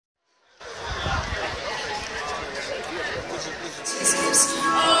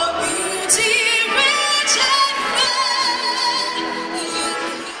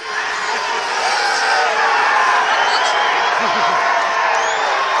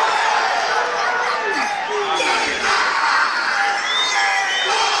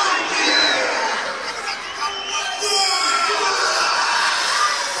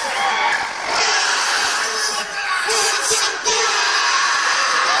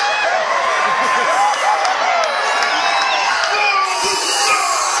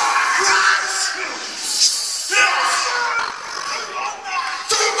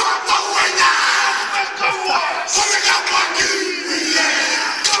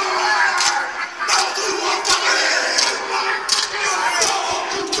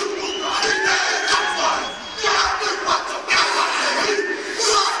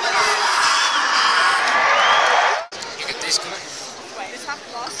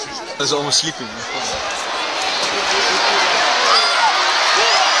He's almost sleeping.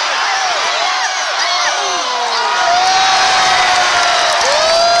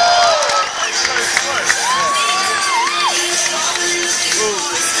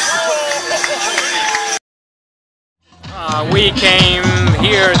 We came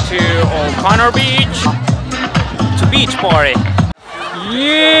here to Old Connor Beach to beach party.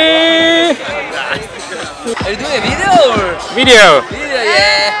 Yeah! Are you doing a video or? Video! Video,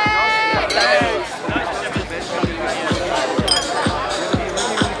 yeah!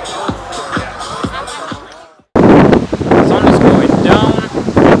 Sun is going down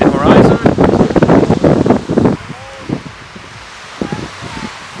at the horizon.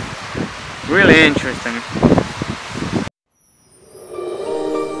 Really interesting.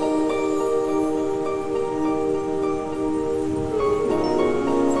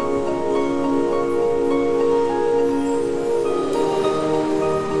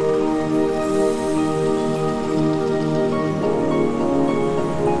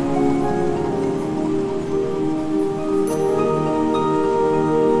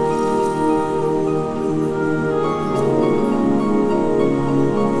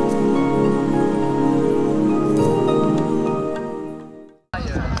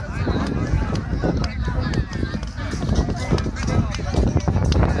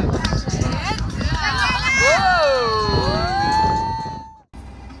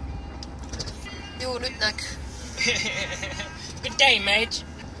 Good day, mate.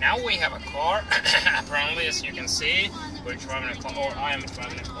 Now we have a car. Apparently, as you can see, we're driving a car, or I am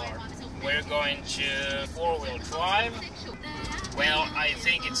driving a car. We're going to four-wheel drive. Well, I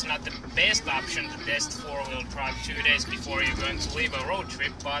think it's not the best option to test four-wheel drive 2 days before you're going to leave a road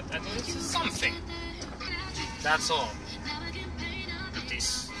trip, but at least it's something. That's all. At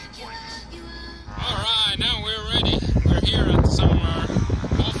this point. Alright, now we're ready. We're here at some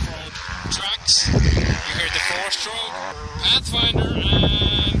off-road tracks. You heard the 4-stroke, Pathfinder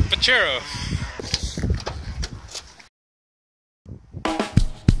and Pachero.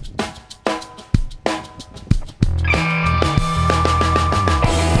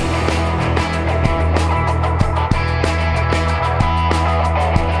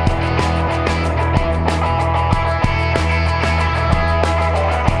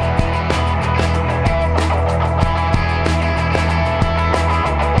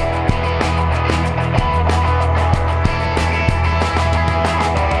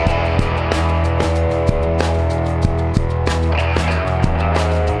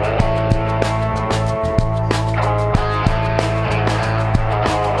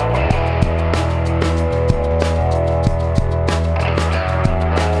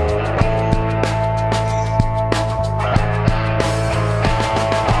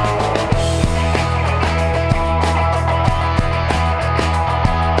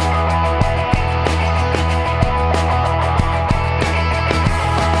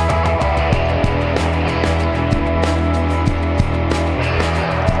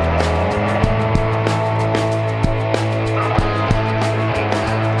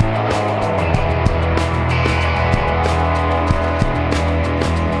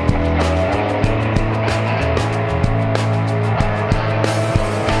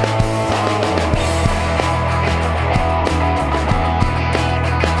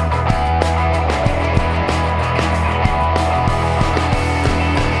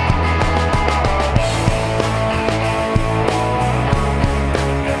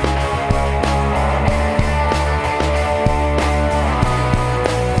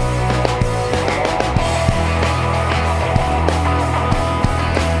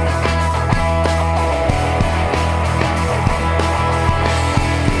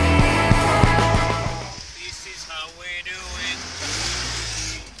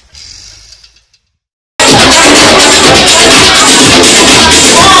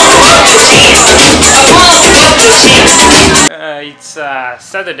 It's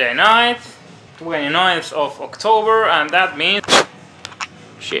Saturday night, 29th of October, and that means...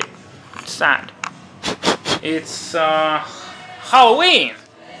 shit, it's sad. It's Halloween,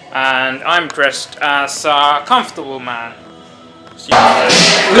 and I'm dressed as a comfortable man. Oh,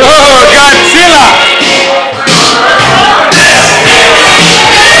 Godzilla!